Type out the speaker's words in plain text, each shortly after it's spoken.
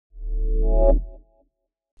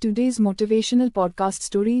Today's motivational podcast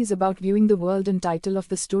story is about viewing the world, and title of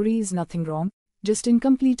the story is Nothing Wrong, Just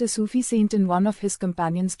Incomplete. A Sufi saint and one of his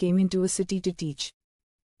companions came into a city to teach.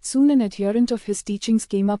 Soon an adherent of his teachings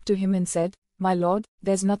came up to him and said, "My lord,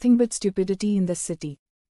 there's nothing but stupidity in this city.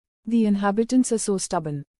 The inhabitants are so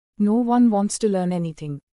stubborn. No one wants to learn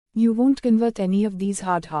anything. You won't convert any of these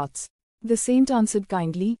hard hearts." The saint answered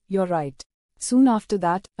kindly, "You're right." Soon after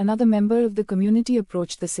that, another member of the community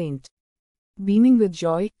approached the saint. Beaming with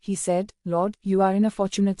joy, he said, "Lord, you are in a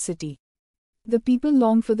fortunate city. The people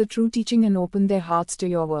long for the true teaching and open their hearts to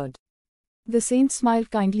your word." The saint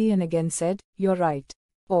smiled kindly and again said, "You're right."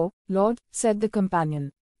 "Oh, Lord," said the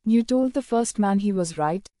companion, "you told the first man he was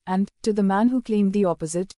right, and, to the man who claimed the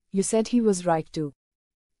opposite, you said he was right too."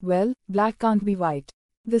 "Well, black can't be white."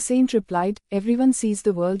 The saint replied, "Everyone sees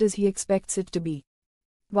the world as he expects it to be.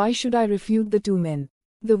 Why should I refute the two men?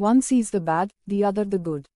 The one sees the bad, the other the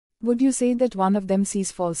good. Would you say that one of them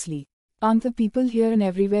sees falsely? Aren't the people here and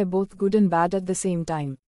everywhere both good and bad at the same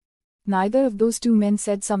time? Neither of those two men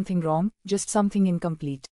said something wrong, just something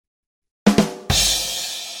incomplete."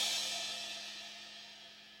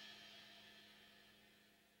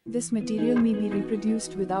 This material may be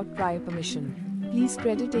reproduced without prior permission. Please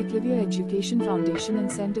credit Eklavya Education Foundation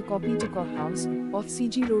and send a copy to Kaur House, off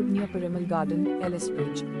CG Road near Parimal Garden, Ellis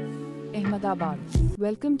Bridge, Ahmedabad.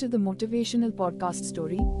 Welcome to the motivational podcast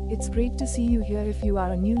story. It's great to see you here. If you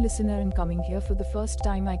are a new listener and coming here for the first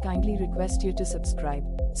time, I kindly request you to subscribe,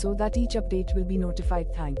 so that each update will be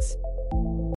notified. Thanks.